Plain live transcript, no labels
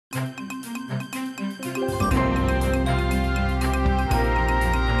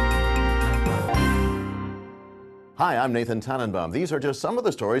Hi, I'm Nathan Tannenbaum. These are just some of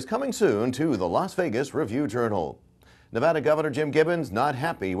the stories coming soon to the Las Vegas Review-Journal. Nevada Governor Jim Gibbons not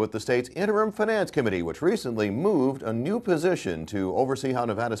happy with the state's Interim Finance Committee, which recently moved a new position to oversee how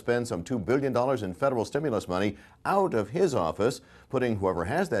Nevada spends some $2 billion in federal stimulus money out of his office, putting whoever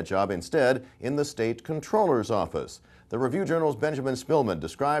has that job instead in the state controller's office. The Review-Journal's Benjamin Spillman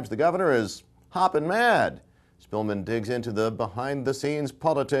describes the governor as hoppin' mad. Spillman digs into the behind-the-scenes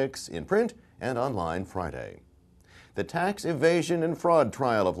politics in print and online Friday. The tax evasion and fraud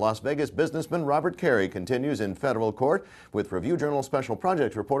trial of Las Vegas businessman Robert Carey continues in federal court, with Review-Journal special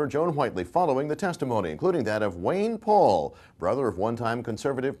projects reporter Joan Whiteley following the testimony, including that of Wayne Paul, brother of one-time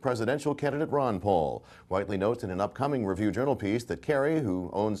conservative presidential candidate Ron Paul. Whiteley notes in an upcoming Review-Journal piece that Carey, who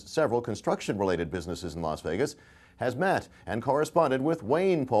owns several construction-related businesses in Las Vegas, has met and corresponded with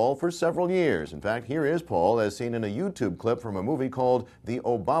Wayne Paul for several years. In fact, here is Paul as seen in a YouTube clip from a movie called The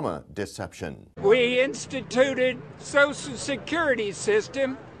Obama Deception. We instituted Social Security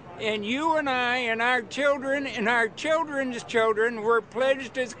system, and you and I and our children and our children's children were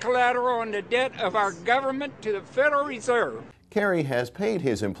pledged as collateral on the debt of our government to the Federal Reserve. Carey has paid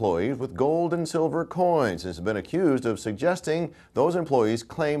his employees with gold and silver coins and has been accused of suggesting those employees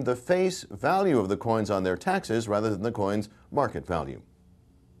claim the face value of the coins on their taxes rather than the coin's market value.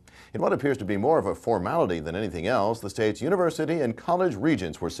 In what appears to be more of a formality than anything else, the state's university and college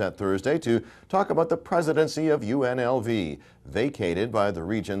regents were set Thursday to talk about the presidency of UNLV, vacated by the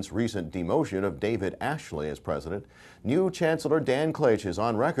regent's recent demotion of David Ashley as president. New Chancellor Dan Klage is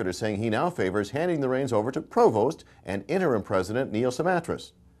on record as saying he now favors handing the reins over to Provost and interim president Neil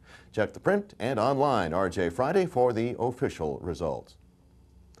Simatras. Check the print and online RJ Friday for the official results.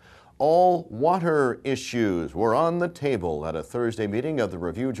 All water issues were on the table at a Thursday meeting of the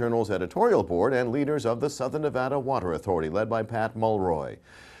Review-Journal's editorial board and leaders of the Southern Nevada Water Authority, led by Pat Mulroy.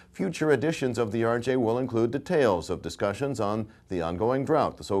 Future editions of the RJ will include details of discussions on the ongoing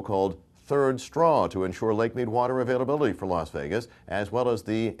drought, the so-called third straw to ensure Lake Mead water availability for Las Vegas, as well as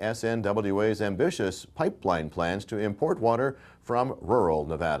the SNWA's ambitious pipeline plans to import water from rural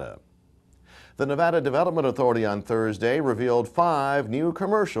Nevada. The Nevada Development Authority on Thursday revealed 5 new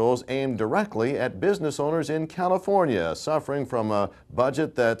commercials aimed directly at business owners in California, suffering from a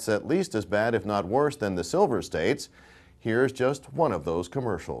budget that's at least as bad, if not worse, than the Silver States. Here's just one of those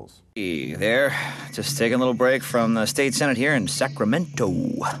commercials. Hey there, just taking a little break from the state senate here in Sacramento.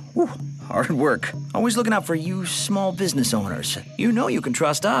 Whew, hard work. Always looking out for you small business owners. You know you can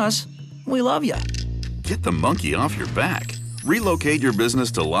trust us. We love you. Get the monkey off your back. Relocate your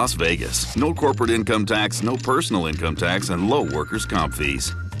business to Las Vegas. No corporate income tax, no personal income tax, and low workers' comp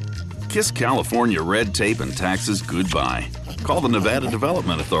fees. Kiss California red tape and taxes goodbye. Call the Nevada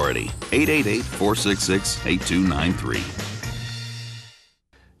Development Authority, 888-466-8293.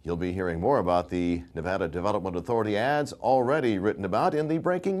 You'll be hearing more about the Nevada Development Authority ads already written about in the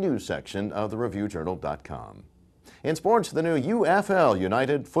breaking news section of the ReviewJournal.com. In sports, the new UFL,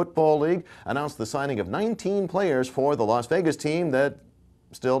 United Football League, announced the signing of 19 players for the Las Vegas team that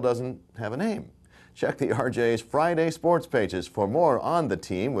still doesn't have a name. Check the RJ's Friday sports pages for more on the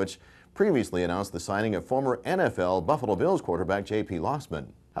team, which previously announced the signing of former NFL Buffalo Bills quarterback J.P. Lossman.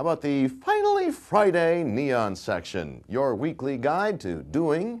 How about the Finally Friday Neon section, your weekly guide to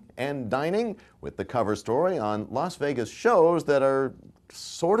doing and dining, with the cover story on Las Vegas shows that are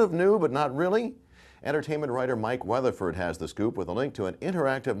sort of new but not really? Entertainment writer Mike Weatherford has the scoop with a link to an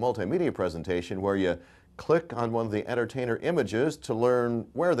interactive multimedia presentation where you click on one of the entertainer images to learn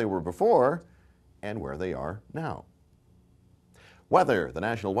where they were before and where they are now. Weather. The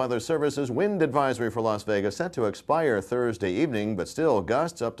National Weather Service's wind advisory for Las Vegas set to expire Thursday evening, but still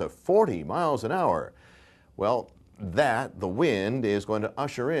gusts up to 40 miles an hour. Well, the wind is going to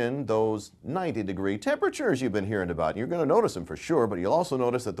usher in those 90-degree temperatures you've been hearing about. You're going to notice them for sure, but you'll also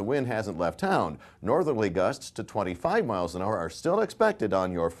notice that the wind hasn't left town. Northerly gusts to 25 miles an hour are still expected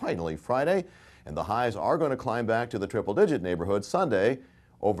on your Finally Friday, and the highs are going to climb back to the triple-digit neighborhood Sunday.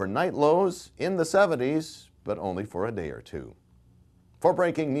 Overnight lows in the 70s, but only for a day or two. For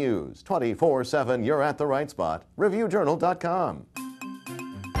breaking news 24/7, you're at the right spot, ReviewJournal.com.